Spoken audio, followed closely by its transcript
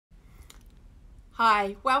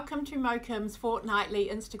Hi, welcome to Mokum's fortnightly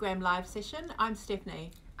Instagram live session. I'm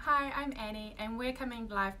Stephanie. Hi, I'm Annie, and we're coming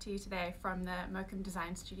live to you today from the Mokum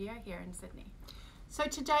Design Studio here in Sydney. So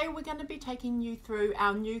today we're going to be taking you through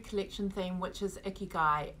our new collection theme, which is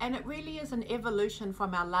Ikigai, and it really is an evolution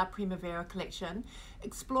from our La Primavera collection,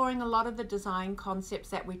 exploring a lot of the design concepts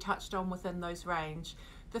that we touched on within those range.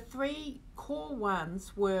 The three core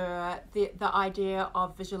ones were the idea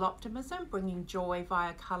of visual optimism, bringing joy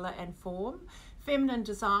via colour and form, feminine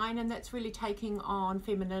design, and that's really taking on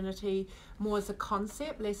femininity more as a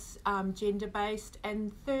concept, less gender-based,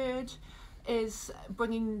 and third is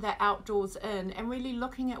bringing the outdoors in and really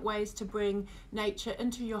looking at ways to bring nature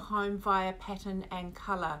into your home via pattern and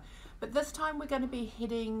colour. But this time we're going to be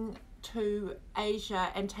heading to Asia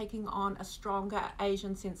and taking on a stronger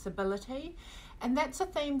Asian sensibility, and that's a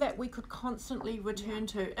theme that we could constantly return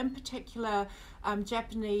to, in particular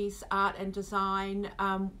Japanese art and design.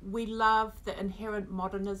 We love the inherent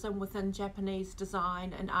modernism within Japanese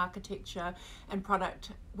design and architecture and product.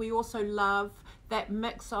 We also love that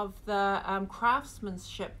mix of the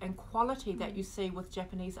craftsmanship and quality that you see with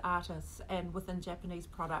Japanese artists and within Japanese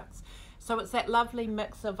products. So it's that lovely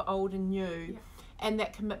mix of old and new. And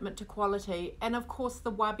that commitment to quality, and of course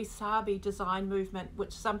the wabi-sabi design movement,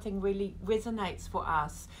 which something really resonates for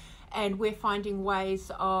us, and we're finding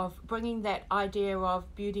ways of bringing that idea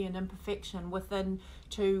of beauty and imperfection within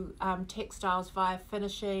to textiles via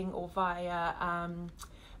finishing or via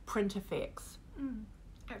print effects.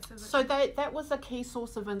 Absolutely. So that was a key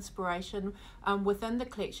source of inspiration within the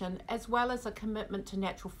collection, as well as a commitment to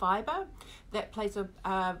natural fibre that plays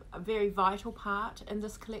a very vital part in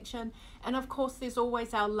this collection. And of course there's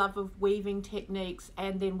always our love of weaving techniques,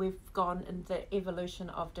 and then we've gone in the evolution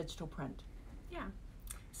of digital print. Yeah.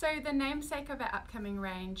 So the namesake of our upcoming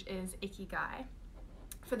range is Ikigai.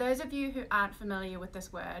 For those of you who aren't familiar with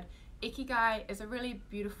this word, Ikigai is a really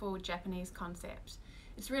beautiful Japanese concept.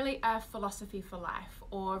 It's really a philosophy for life,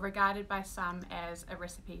 or regarded by some as a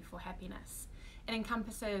recipe for happiness. It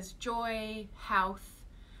encompasses joy, health,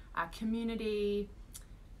 community,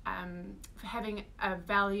 for having a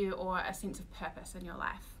value or a sense of purpose in your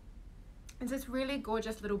life. It's this really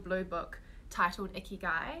gorgeous little blue book titled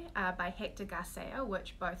Ikigai by Hector Garcia,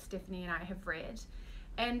 which both Stephanie and I have read,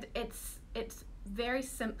 and it's very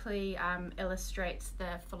simply illustrates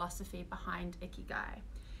the philosophy behind Ikigai.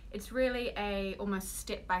 It's really a almost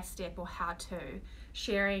step-by-step or how-to,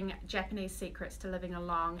 sharing Japanese secrets to living a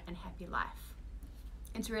long and happy life.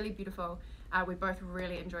 It's really beautiful. We both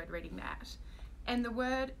really enjoyed reading that. And the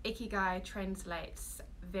word Ikigai translates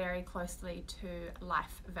very closely to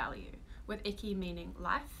life value, with Iki meaning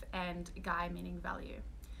life and Gai meaning value.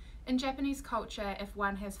 In Japanese culture, if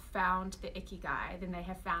one has found the Ikigai, then they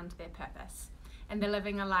have found their purpose, and they're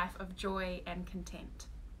living a life of joy and content.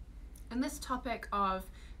 And this topic of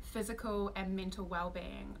physical and mental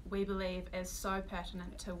well-being, we believe, is so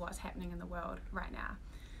pertinent to what's happening in the world right now.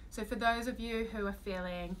 So for those of you who are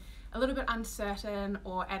feeling a little bit uncertain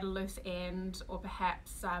or at a loose end, or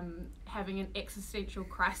perhaps having an existential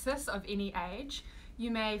crisis of any age,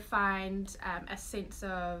 you may find a sense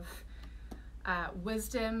of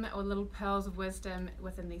wisdom or little pearls of wisdom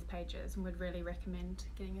within these pages, and would really recommend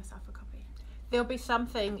getting yourself a copy. There'll be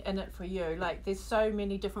something in it for you. Like, there's so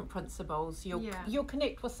many different principles. You'll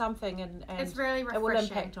connect with something, and it's really refreshing. It will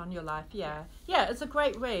impact on your life. Yeah, it's a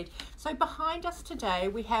great read. So behind us today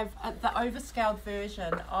we have the overscaled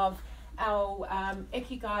version of our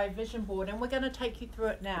Ikigai vision board, and we're going to take you through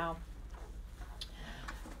it now.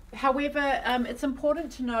 However, it's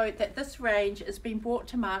important to note that this range is being brought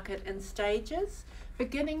to market in stages,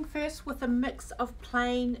 beginning first with a mix of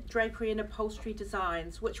plain drapery and upholstery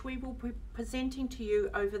designs, which we will be presenting to you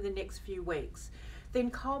over the next few weeks, then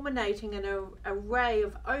culminating in an array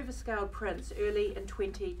of overscaled prints early in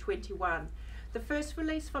 2021. The first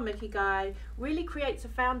release from Ikigai really creates a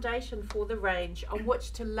foundation for the range on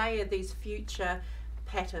which to layer these future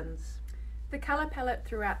patterns. The colour palette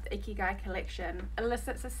throughout the Ikigai collection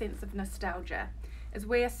elicits a sense of nostalgia, as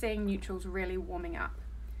we are seeing neutrals really warming up.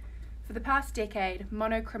 For the past decade,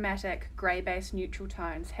 monochromatic, grey-based neutral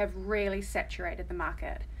tones have really saturated the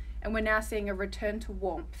market, and we're now seeing a return to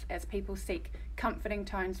warmth as people seek comforting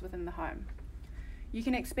tones within the home. You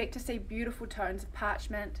can expect to see beautiful tones of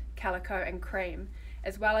parchment, calico and cream,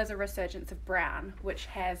 as well as a resurgence of brown, which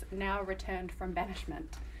has now returned from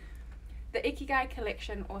banishment. The Ikigai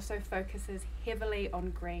collection also focuses heavily on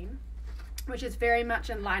green, which is very much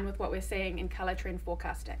in line with what we're seeing in colour trend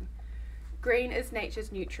forecasting. Green is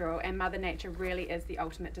nature's neutral, and Mother Nature really is the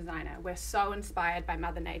ultimate designer. We're so inspired by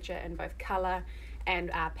Mother Nature in both colour and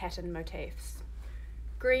pattern motifs.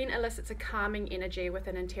 Green elicits a calming energy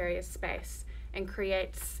within interior space, and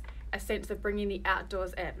creates a sense of bringing the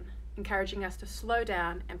outdoors in, encouraging us to slow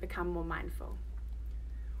down and become more mindful.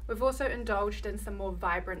 We've also indulged in some more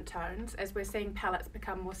vibrant tones as we're seeing palettes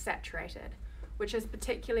become more saturated, which is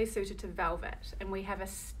particularly suited to velvet, and we have a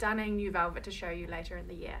stunning new velvet to show you later in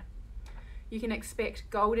the year. You can expect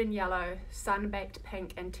golden yellow, sun-baked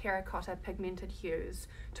pink and terracotta pigmented hues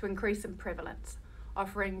to increase in prevalence,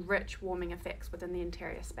 offering rich warming effects within the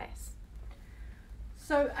interior space.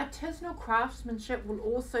 So artisanal craftsmanship will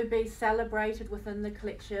also be celebrated within the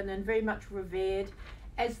collection and very much revered,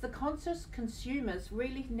 as the conscious consumers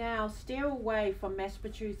really now steer away from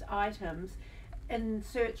mass-produced items in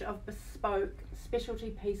search of bespoke specialty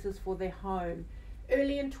pieces for their home.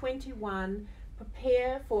 Early in 21,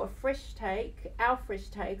 prepare for our fresh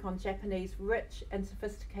take on Japanese rich and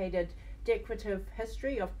sophisticated decorative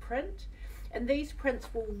history of print. And these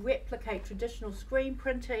prints will replicate traditional screen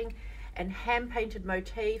printing and hand-painted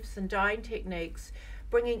motifs and dyeing techniques,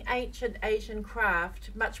 bringing ancient Asian craft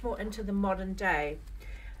much more into the modern day.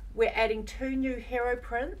 We're adding 2 new hero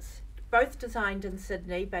prints, both designed in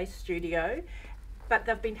Sydney-based studio, but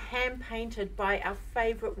they've been hand-painted by our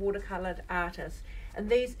favourite watercolour artists. And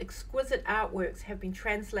these exquisite artworks have been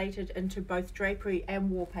translated into both drapery and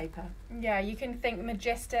wallpaper. Yeah, you can think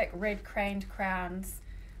majestic red crowned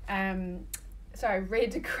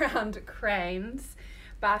cranes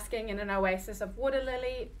basking in an oasis of water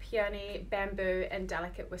lily, peony, bamboo and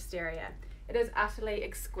delicate wisteria. It is utterly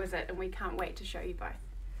exquisite and we can't wait to show you both.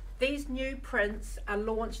 These new prints are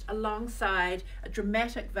launched alongside a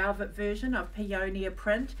dramatic velvet version of peonia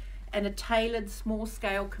print and a tailored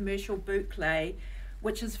small-scale commercial boucle,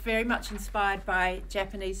 which is very much inspired by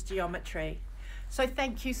Japanese geometry. So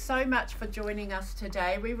thank you so much for joining us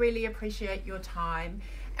today. We really appreciate your time,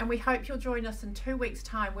 and we hope you'll join us in 2 weeks'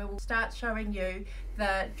 time where we'll start showing you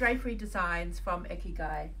the drapery designs from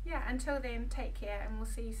Ikigai. Yeah, until then, take care and we'll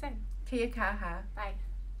see you soon. Kia kaha. Bye.